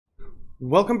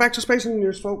Welcome back to Space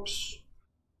Engineers, folks.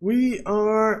 We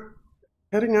are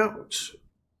heading out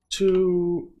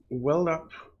to weld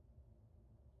up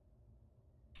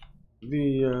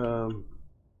the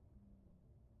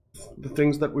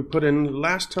things that we put in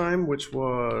last time, which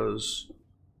was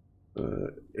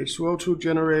H2O2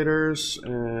 generators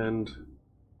and...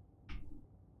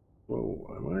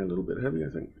 Whoa, am I a little bit heavy, I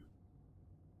think?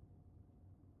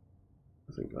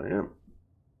 I think I am.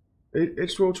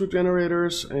 H2O2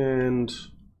 generators and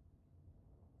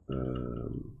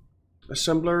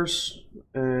assemblers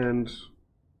and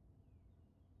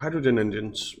hydrogen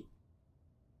engines.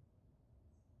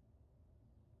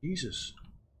 Jesus,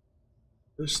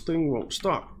 this thing won't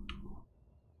stop.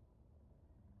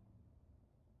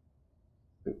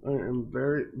 I am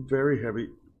very, very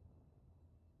heavy.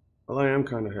 Well, I am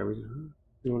kind of heavy.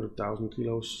 200,000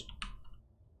 kilos.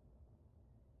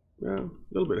 Yeah, a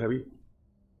little bit heavy.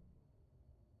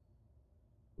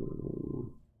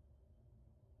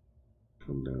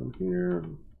 Come down here.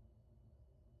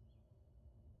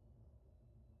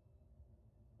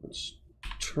 Let's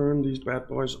turn these bad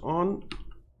boys on.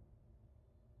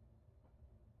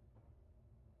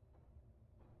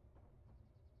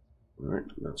 All right,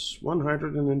 that's one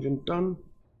hydrogen engine done.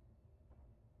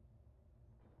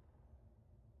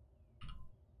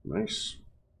 Nice.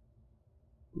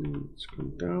 Let's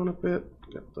come down a bit,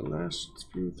 get the last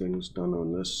few things done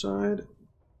on this side.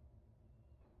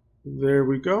 There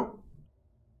we go.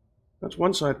 That's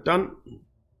one side done.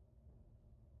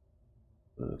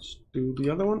 Let's do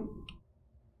the other one.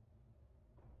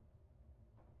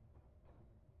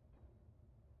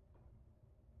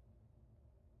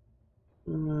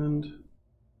 And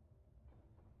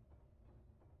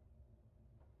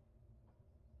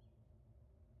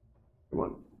come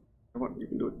on, you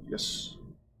can do it. Yes.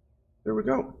 There we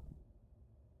go.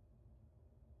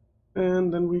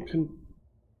 And then we can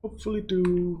hopefully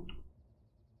do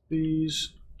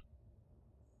these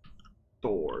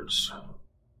doors.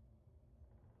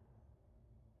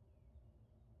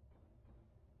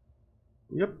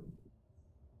 Yep.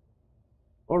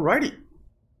 Alrighty.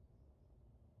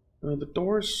 The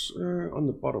doors on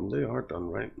the bottom, they are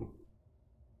done, right?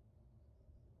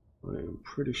 I am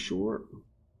pretty sure.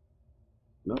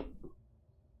 No.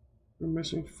 We're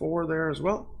missing 4 there as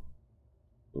well.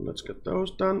 So let's get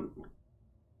those done.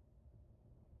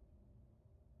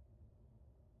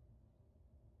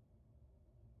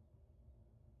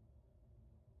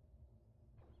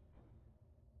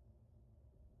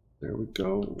 There we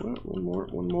go.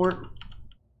 One more.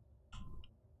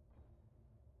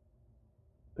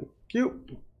 Thank you.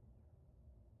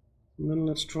 And then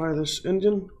let's try this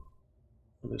engine,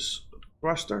 this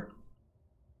thruster.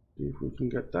 See if we can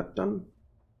get that done.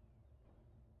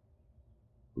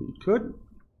 We could.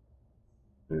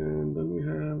 And then we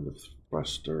have the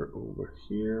thruster over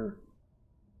here.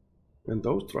 And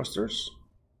those thrusters.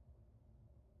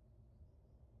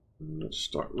 And let's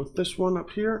start with this one up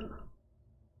here.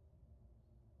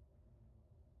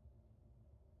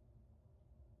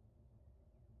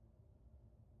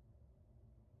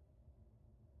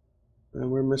 And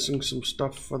we're missing some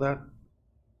stuff for that,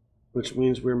 which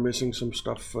means we're missing some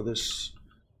stuff for this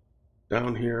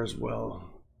down here as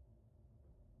well.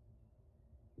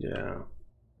 Yeah.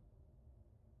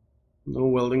 No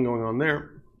welding going on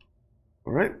there.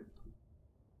 All right.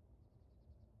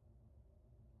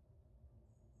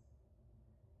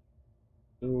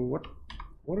 So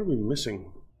what are we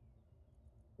missing?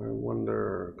 I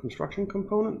wonder, construction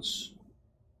components?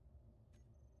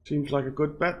 Seems like a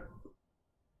good bet.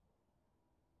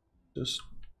 Just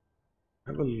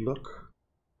have a look.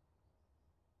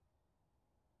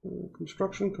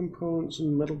 Construction components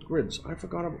and metal grids. I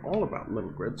forgot all about metal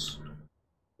grids.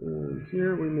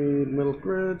 Here we need metal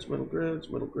grids, metal grids,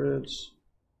 metal grids.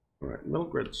 All right, metal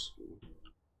grids.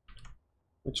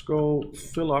 Let's go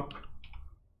fill up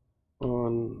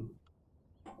on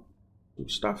some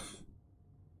stuff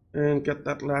and get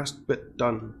that last bit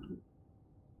done.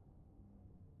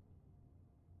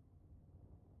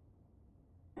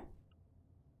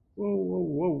 Whoa, whoa,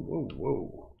 whoa, whoa,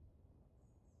 whoa.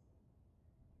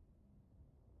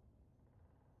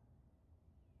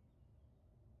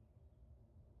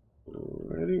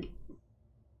 Alrighty.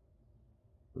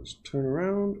 Let's turn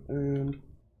around and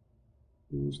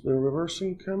use the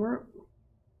reversing camera.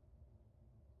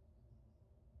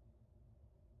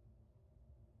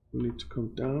 We need to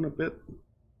come down a bit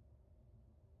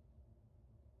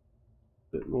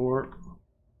more.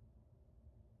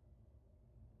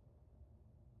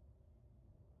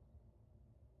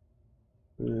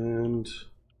 And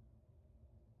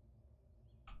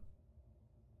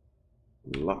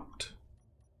locked.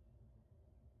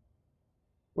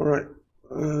 All right,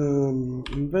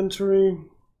 inventory.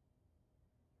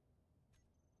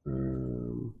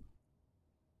 Do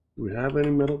we have any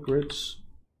metal grids?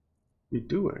 We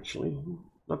do actually.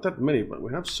 Not that many, but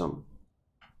we have some.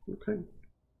 Okay.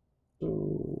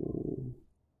 So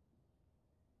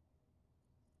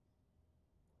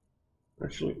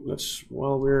actually,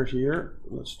 while we're here,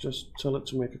 let's just tell it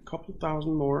to make a couple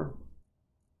thousand more.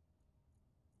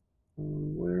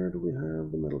 Where do we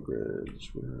have the metal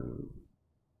grids? We have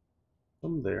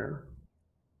some there.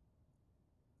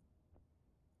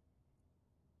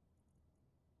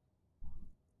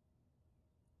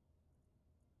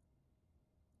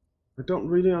 I don't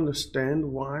really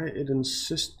understand why it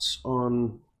insists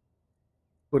on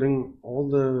putting all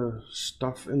the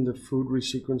stuff in the food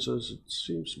resequencers. It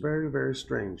seems very, very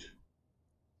strange.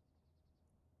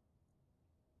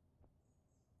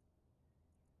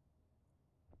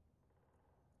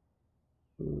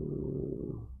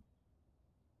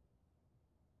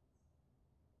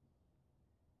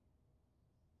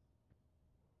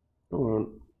 Come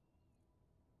on.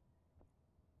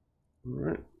 All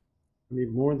right. I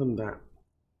need more than that.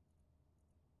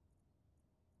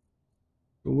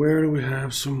 Where do we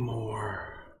have some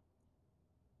more?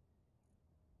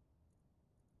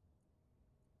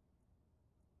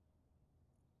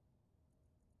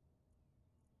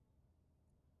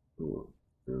 Oh,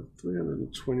 we have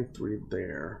 323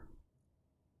 there.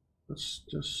 Let's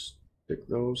just stick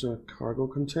those in a cargo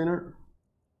container.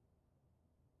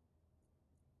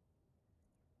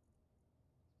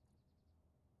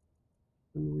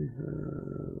 And we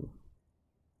have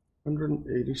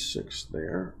 186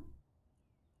 there.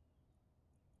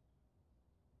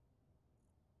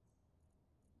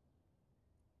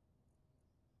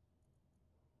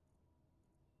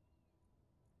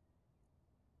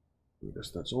 I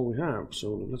guess that's all we have.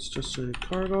 So let's just say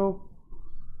cargo,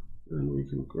 and we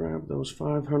can grab those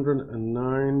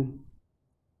 509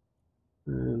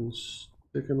 and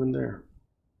stick them in there.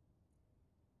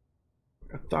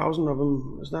 1,000 of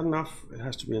them. Is that enough? It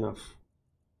has to be enough.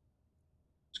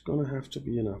 It's gonna have to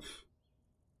be enough.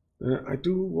 I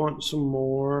do want some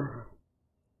more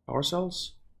power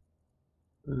cells,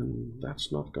 and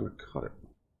that's not gonna cut it. I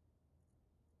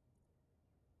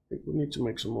think we need to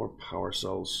make some more power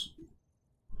cells.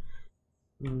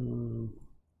 Make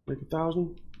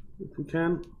 1,000 if we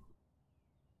can.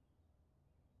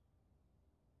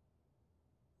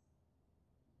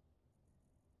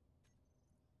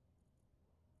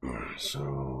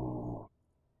 So,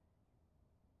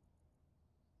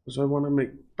 because I want to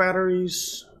make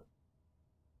batteries.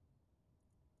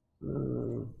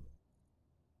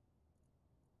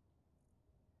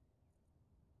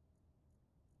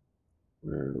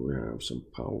 Where do we have some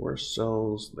power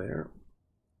cells? There.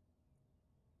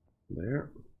 There.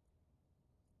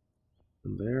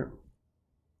 And there.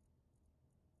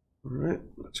 All right,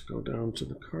 let's go down to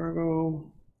the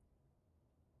cargo.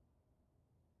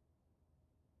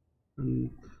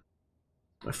 And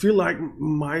I feel like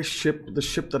my ship, the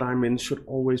ship that I'm in, should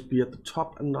always be at the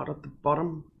top and not at the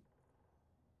bottom.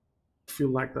 I feel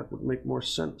like that would make more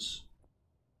sense.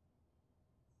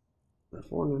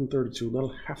 432,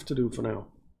 that'll have to do for now.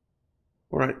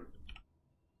 All right.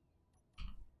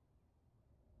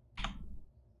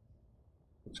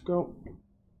 Let's go.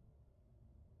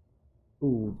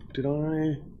 Ooh, did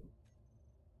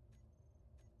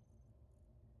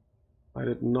I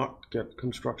did not get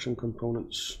construction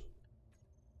components.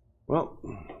 Well,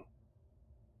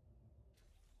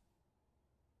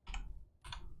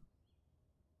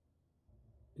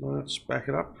 let's back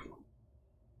it up.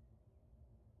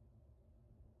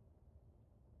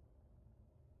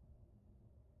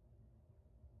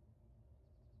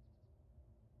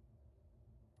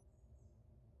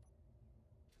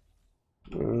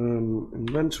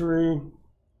 Inventory.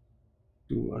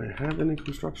 Do I have any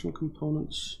construction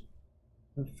components?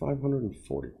 I have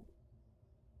 540.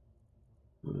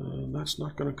 That's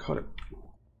not going to cut it.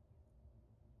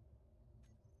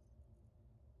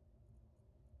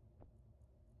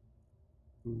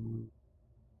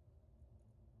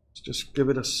 Let's just give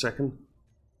it a second.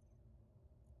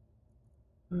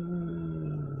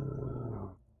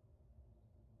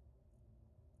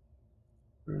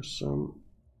 There's some.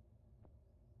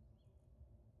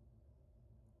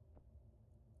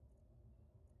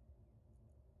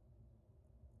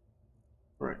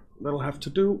 Right, that'll have to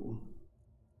do.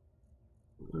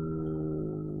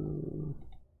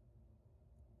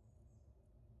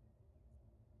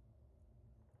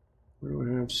 Where do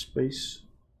I have space?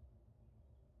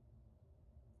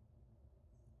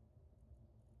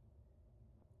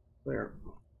 There.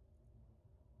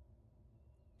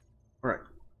 All right.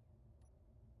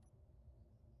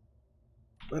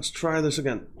 Let's try this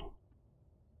again.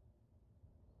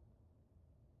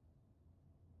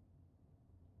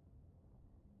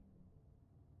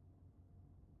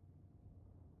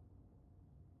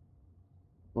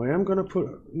 am gonna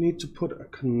need to put a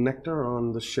connector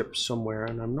on the ship somewhere,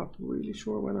 and I'm not really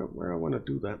sure where I want to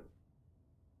do that.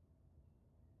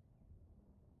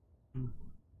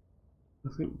 I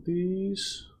think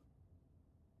these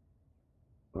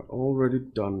are already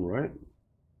done, right?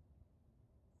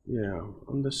 Yeah,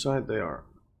 on this side they are.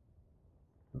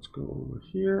 Let's go over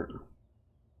here.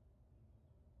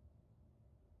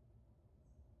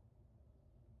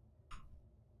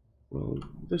 Well,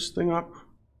 this thing up.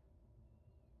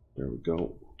 There we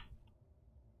go.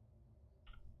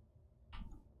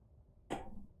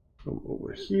 Come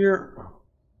over here.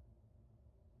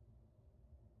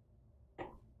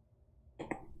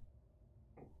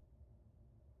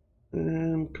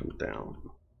 And come down.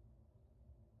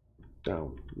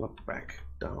 Down, not back,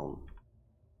 down.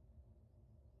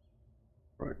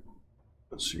 Right.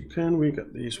 Let's see, can we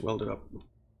get these welded up?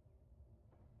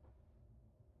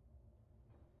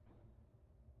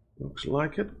 Looks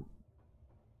like it.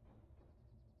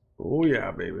 Oh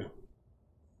yeah, baby.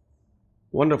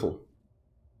 Wonderful.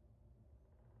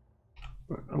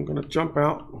 Right, I'm gonna jump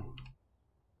out.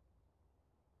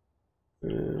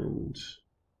 And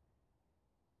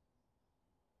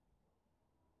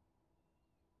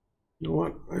you know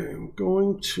what? I am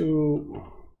going to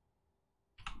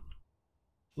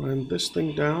line this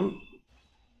thing down.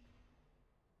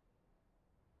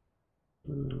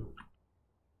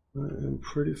 I am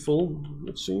pretty full,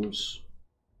 it seems.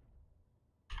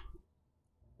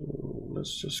 So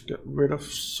let's just get rid of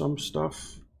some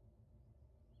stuff.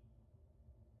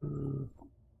 Oops,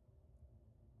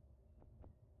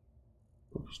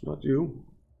 not you.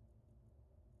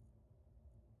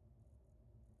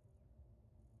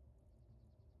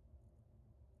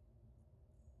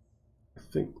 I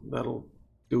think that'll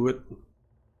do it.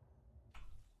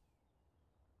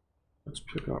 Let's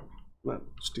pick up that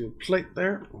steel plate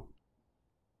there.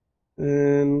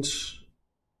 And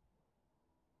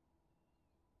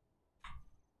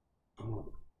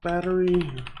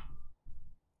battery.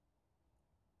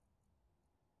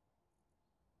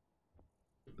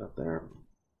 Put that there.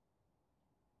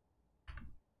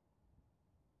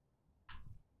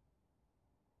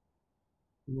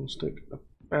 We'll stick a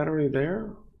battery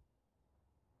there.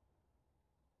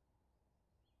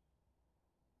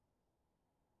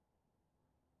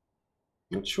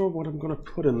 Not sure what I'm going to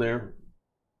put in there.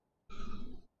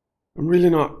 I'm really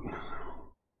not.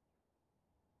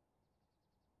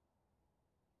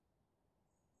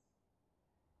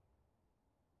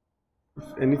 If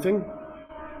anything.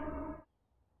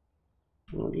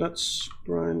 Well, let's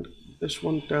grind this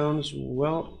one down as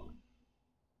well.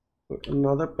 Put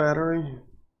another battery.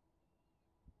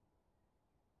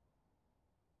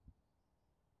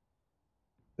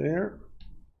 There.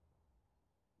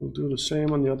 We'll do the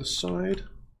same on the other side.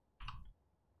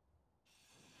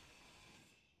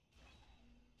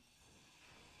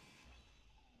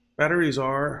 Batteries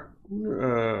are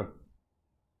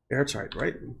airtight,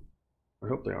 right? I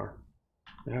hope they are.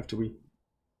 They have to be.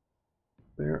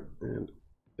 There and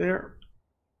there.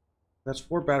 That's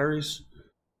 4 batteries.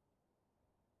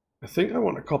 I think I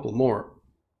want a couple more.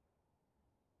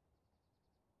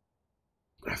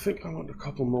 I think I want a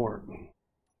couple more.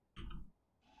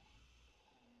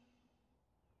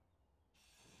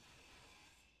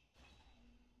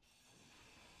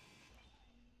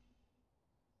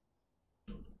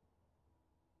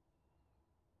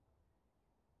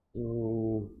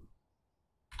 So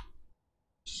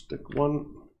stick one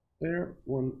there,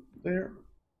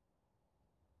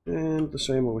 and the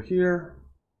same over here.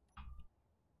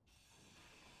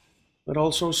 That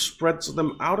also spreads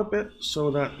them out a bit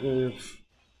so that if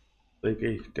they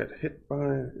get hit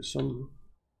by some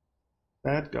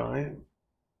bad guy, it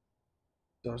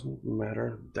doesn't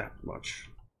matter that much.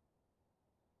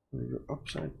 You're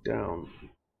upside down.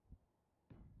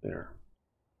 There.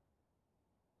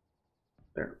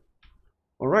 There.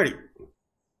 Alrighty.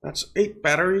 That's 8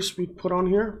 batteries we put on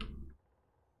here.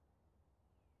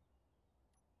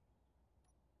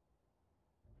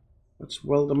 Let's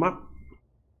weld them up.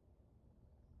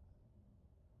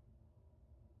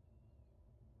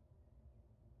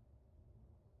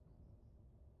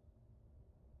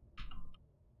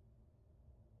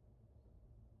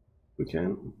 We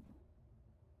can.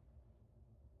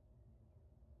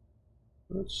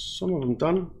 That's some of them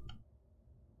done.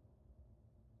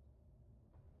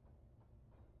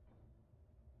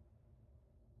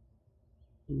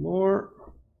 More.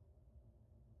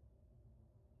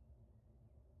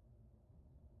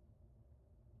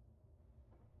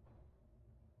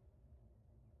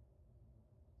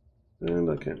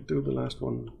 And I can't do the last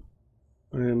one.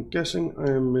 I am guessing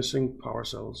I am missing power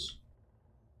cells.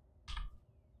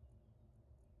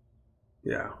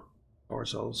 Yeah, Power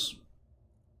cells.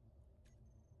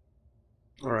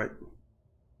 All right.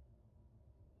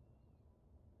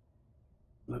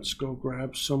 Let's go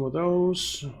grab some of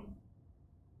those.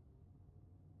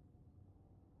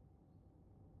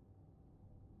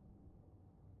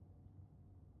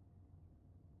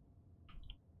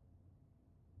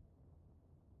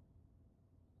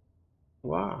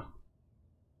 Wow.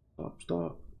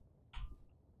 Stop.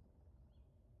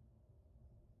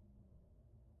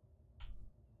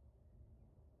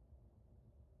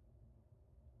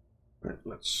 All right,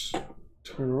 let's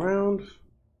turn around.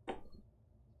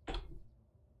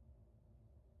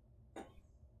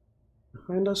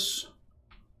 Behind us.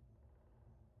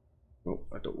 Oh,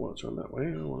 I don't want to turn that way.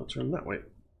 I want to turn that way.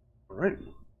 All right.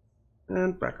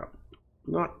 And back up.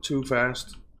 Not too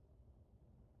fast.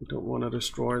 We don't want to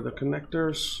destroy the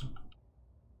connectors.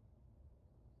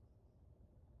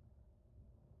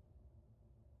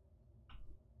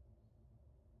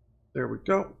 There we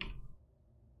go.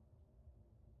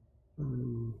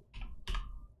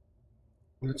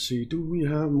 Let's see, do we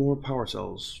have more power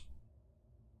cells?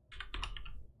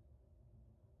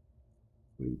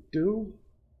 We do.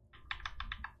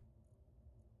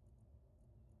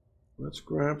 Let's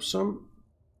grab some.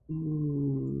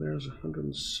 There's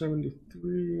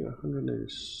 173,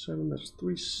 187, that's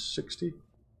 360.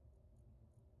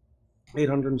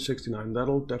 869,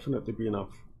 that'll definitely be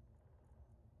enough.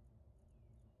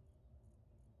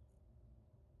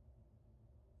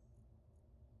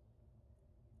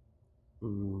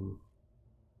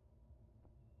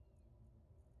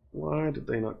 Why did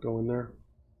they not go in there?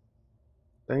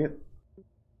 Dang it.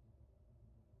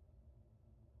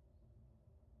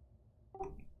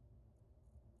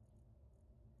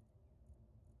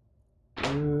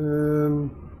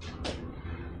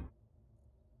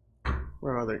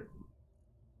 Where are they?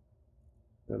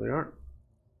 There they are.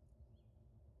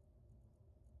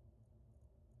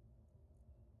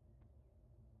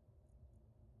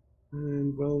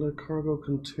 And welder cargo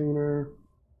container.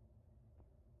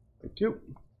 Thank you.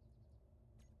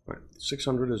 All right,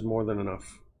 600 is more than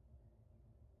enough.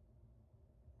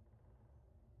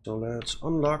 So let's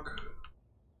unlock,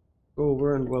 go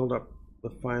over and weld up the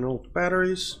final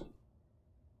batteries.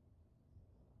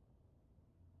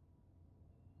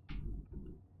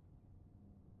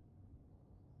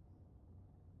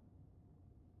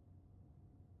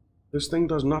 This thing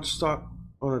does not stop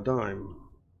on a dime.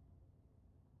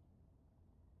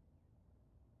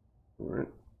 All right.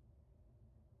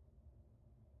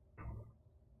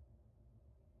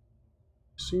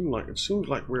 It seems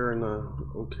like we're in a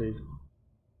okay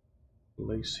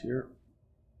place here.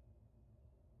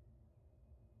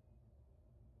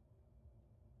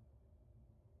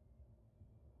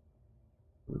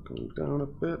 We're going down a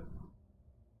bit.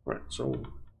 Right, so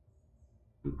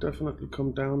we definitely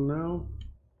come down now.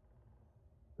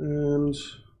 And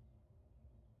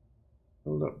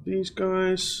hold up these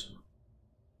guys.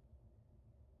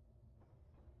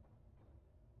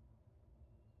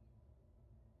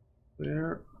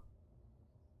 There.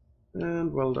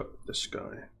 And weld up this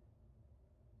guy.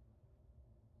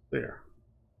 There.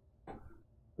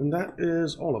 And that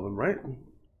is all of them, right?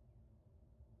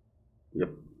 Yep.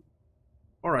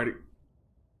 Alrighty.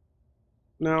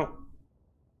 Now,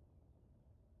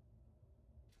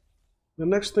 the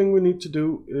next thing we need to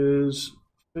do is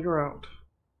figure out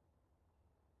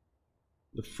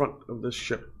the front of this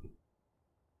ship.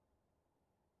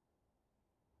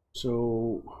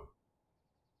 So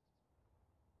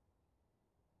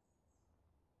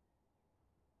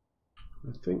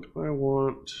I think I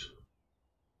want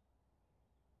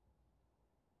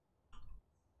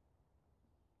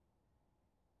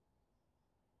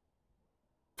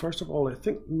first of all, I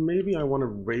think maybe I want to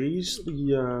raise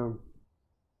the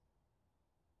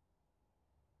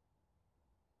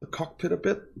cockpit a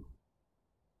bit.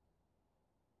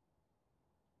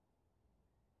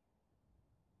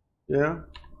 Yeah,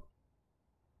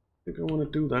 I think I want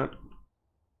to do that.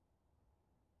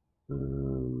 I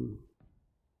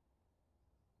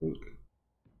think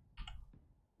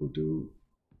we'll do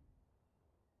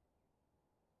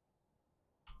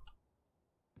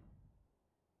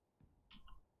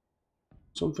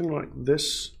something like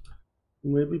this.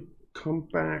 Maybe come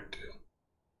back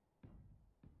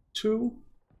to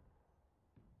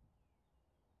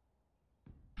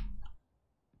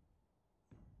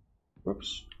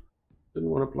whoops, didn't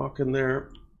want to block in there.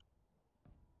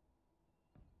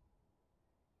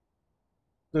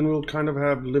 Then we'll kind of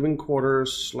have living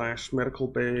quarters slash medical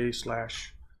bay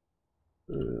slash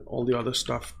all the other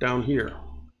stuff down here.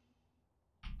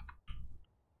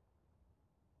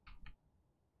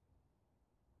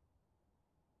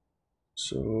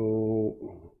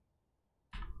 So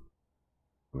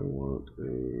want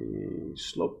a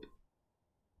slope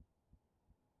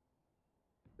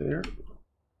there.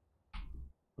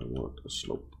 I want a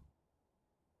slope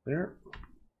there.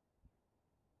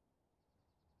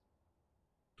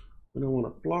 And I want a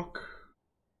block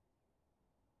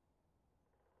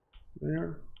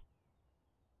there.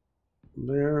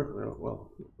 There,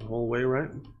 well, the whole way, right?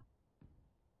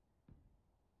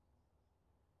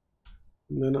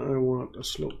 And then I want a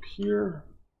slope here.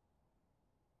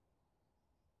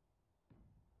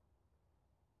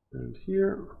 And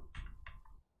here.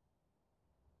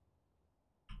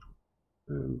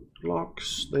 And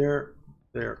blocks there,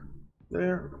 there,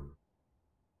 there.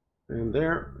 And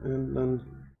there, and then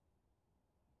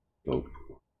slope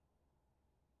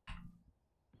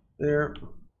there.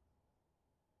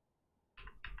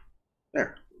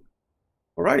 There.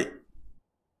 Alrighty.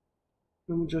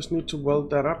 Then we just need to weld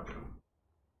that up.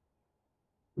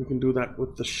 We can do that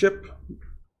with the ship.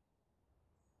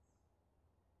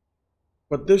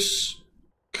 But this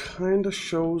kind of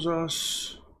shows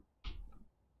us,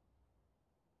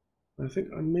 I think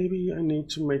maybe I need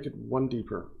to make it one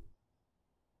deeper.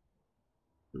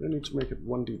 I need to make it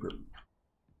one deeper.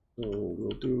 So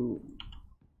we'll do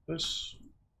this.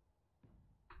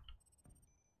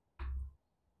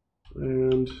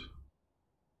 And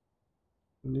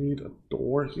we need a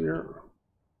door here.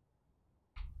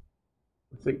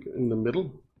 I think in the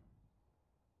middle.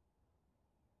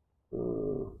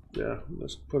 Yeah,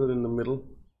 let's put it in the middle.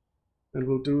 And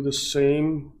we'll do the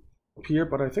same up here,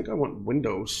 but I think I want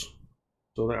windows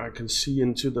so that I can see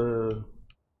into the...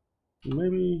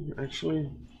 Maybe actually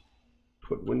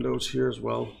put windows here as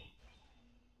well.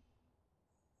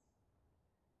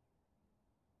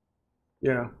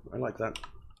 Yeah, I like that.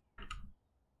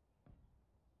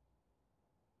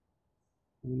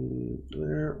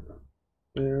 There,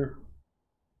 there,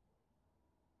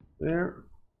 there.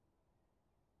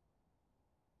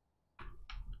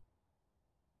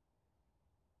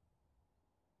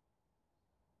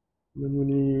 And then we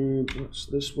need, what's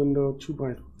this window? 2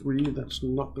 by 3. That's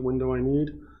not the window I need.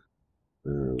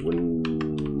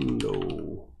 Window.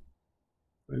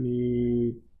 I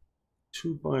need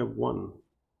 2 by 1.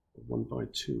 1 by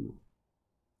 2.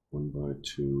 1 by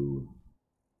 2.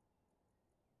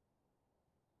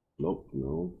 Nope,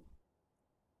 no.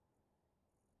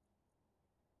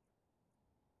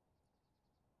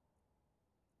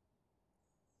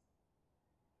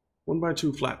 One by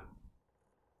 2 flat.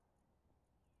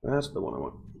 That's the one I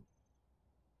want.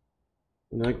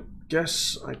 And I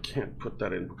guess I can't put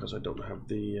that in because I don't have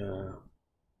the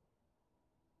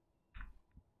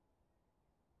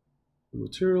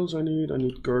materials I need. I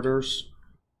need girders.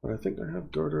 But I think I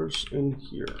have girders in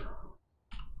here.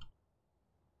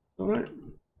 All right.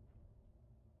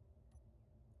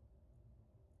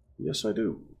 Yes, I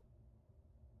do.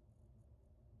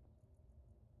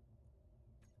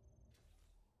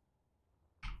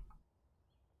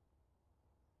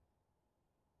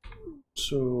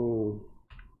 So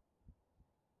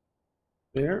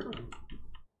there,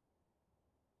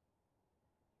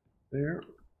 there,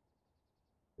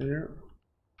 there,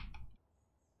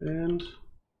 and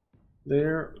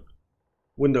there.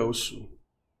 Windows.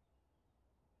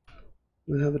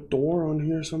 We have a door on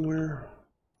here somewhere.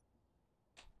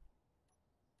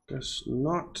 Guess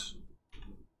not.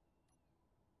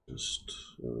 Just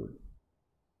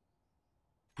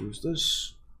use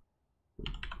this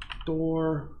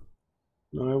door.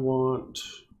 And I want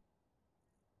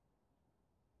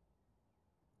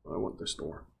this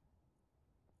door.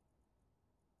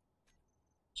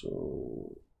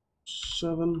 So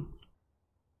 7.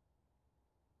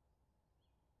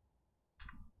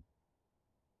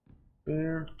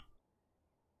 There.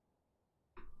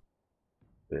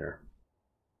 There.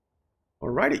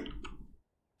 Alrighty.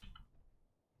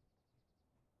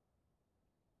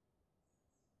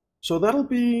 So that'll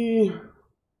be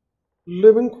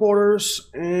living quarters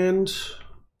and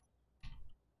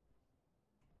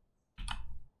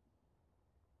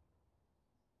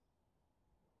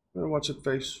what's it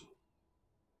face?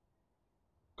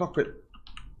 Cockpit.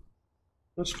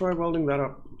 Let's try welding that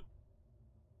up.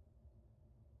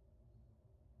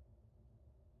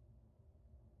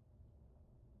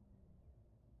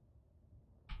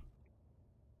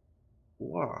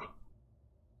 Wow.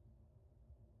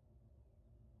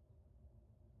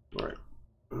 All right.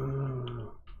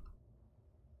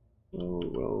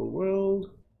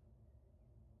 Weld.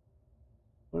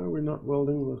 Why are we not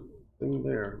welding the thing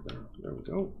there? There we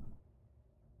go.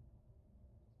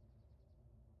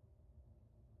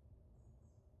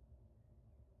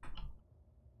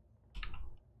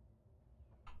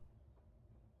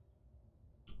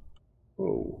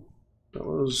 Oh, that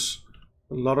was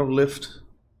a lot of lift.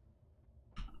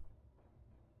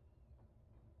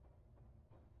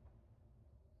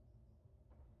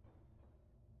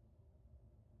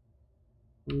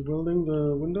 Are we welding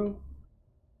the window?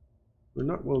 We're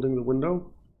not welding the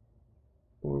window,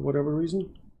 for whatever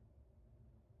reason.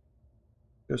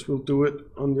 Guess we'll do it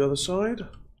on the other side.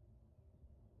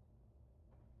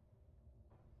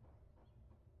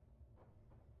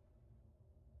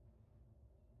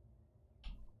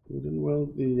 We didn't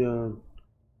weld the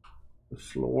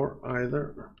floor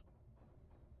either.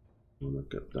 I want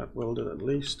to get that welded at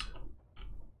least.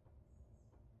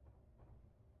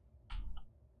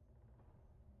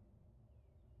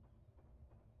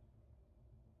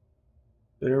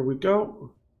 There we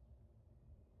go.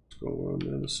 Let's go on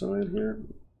the other side here.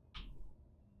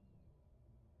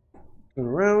 Turn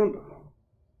around.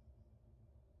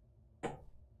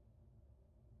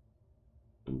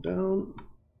 And down.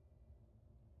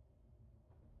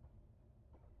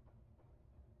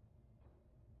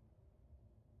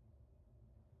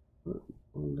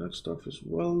 And that stuff is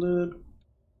welded.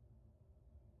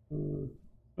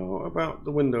 How about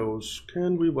the windows?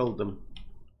 Can we weld them?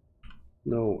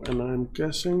 No, and I'm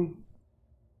guessing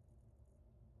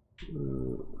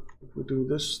if we do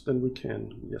this, then we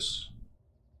can. Yes.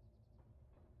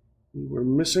 We're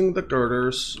missing the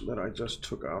girders that I just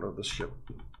took out of the ship.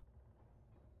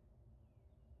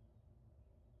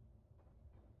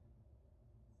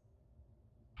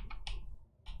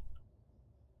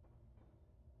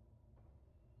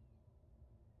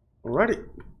 Alrighty.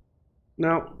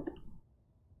 Now,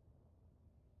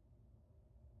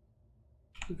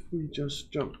 if we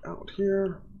just jump out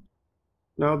here.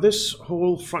 Now this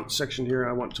whole front section here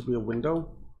I want to be a window.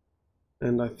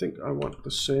 And I think I want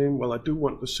the same, well I do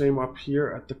want the same up here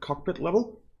at the cockpit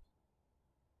level.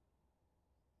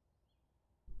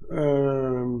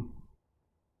 I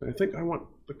think I want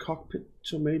the cockpit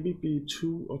to maybe be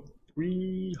 2 or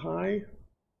 3 high.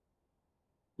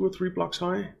 2 or 3 blocks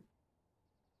high.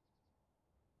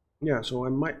 Yeah, so I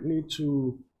might need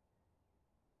to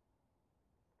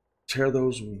tear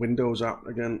those windows out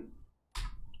again.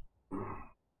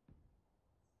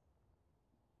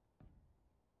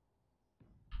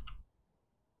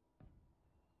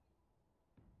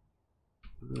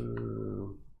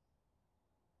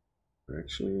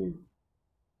 Actually,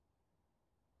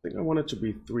 I think I want it to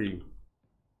be 3.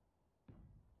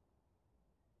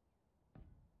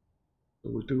 So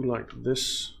we do like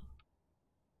this.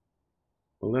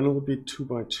 Well, then it'll be 2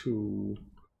 by 2.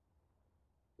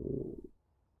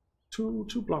 2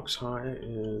 blocks high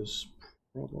is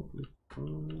probably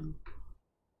fine.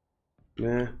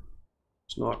 Nah,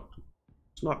 it's not.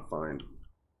 It's not fine.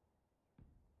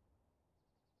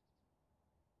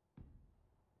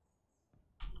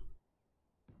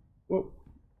 Well,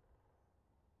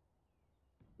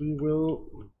 we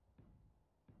will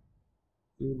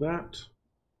do that.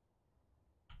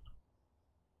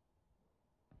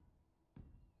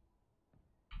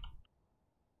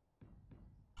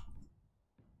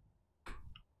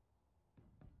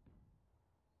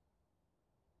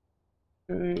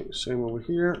 Okay, same over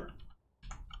here.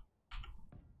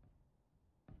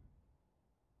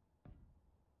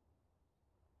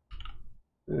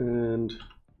 And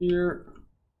here.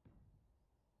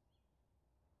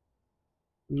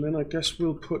 And then I guess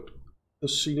we'll put the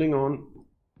ceiling on.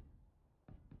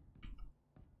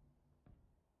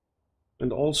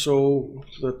 And also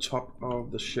the top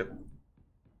of the ship.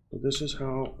 So this is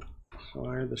how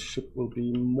high the ship will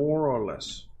be, more or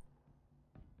less.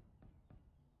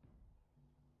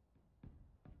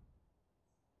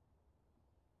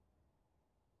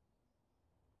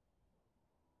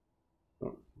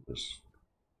 Oh, this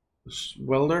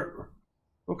welder.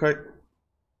 Okay.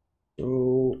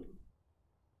 So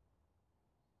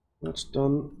that's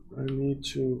done. I need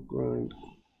to grind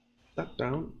that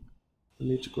down. I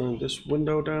need to grind this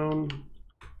window down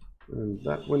and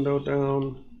that window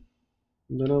down.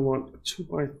 And then I want a 2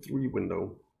 by 3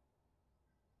 window.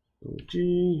 So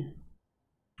G,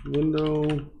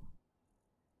 window,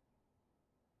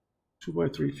 2 by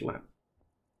 3 flat.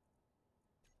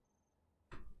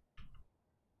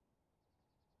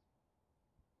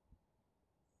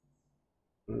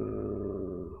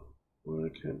 Why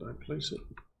can't I place it?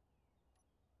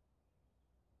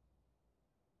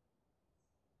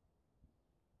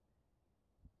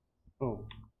 Oh,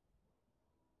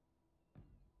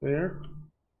 there,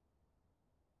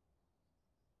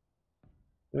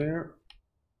 there.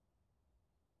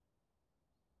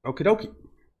 Okie dokie.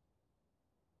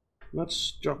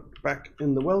 Let's jump back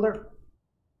in the welder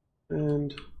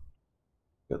and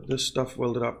get this stuff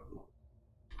welded up.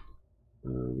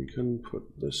 We can put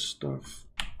this stuff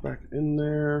back in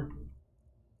there.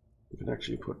 We can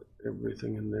actually put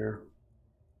everything in there.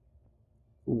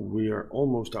 Ooh, we are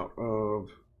almost out of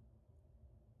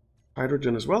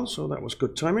hydrogen as well, so that was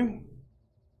good timing.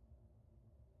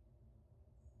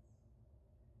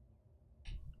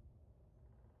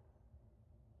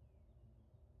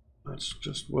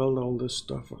 just weld all this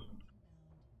stuff.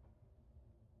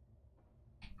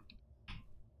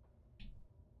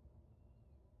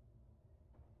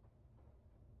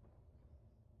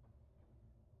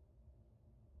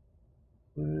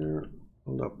 There,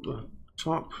 hold up the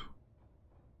top.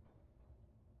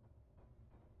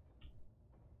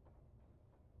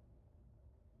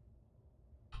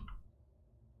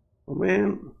 Oh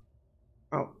man,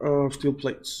 out of steel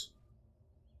plates.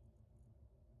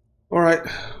 Alright,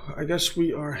 I guess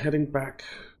we are heading back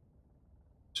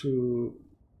to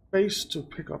base to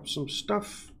pick up some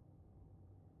stuff,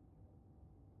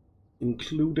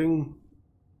 including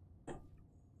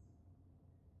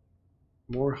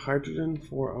more hydrogen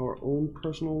for our own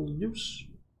personal use.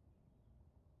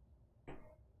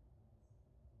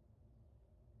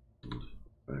 And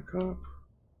back up.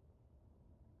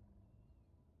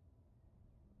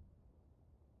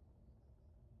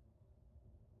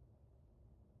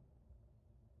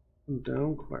 And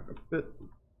down quite a bit.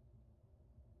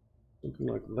 Something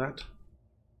like that.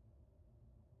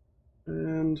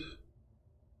 And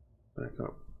back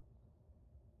up.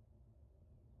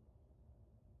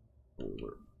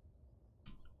 Over.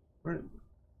 Right.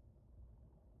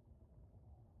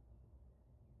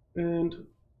 And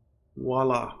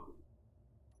voila.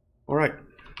 All right.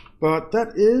 But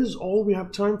that is all we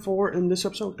have time for in this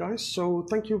episode, guys. So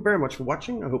thank you very much for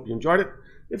watching. I hope you enjoyed it.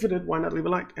 If you did, why not leave a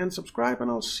like and subscribe, and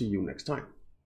I'll see you next time.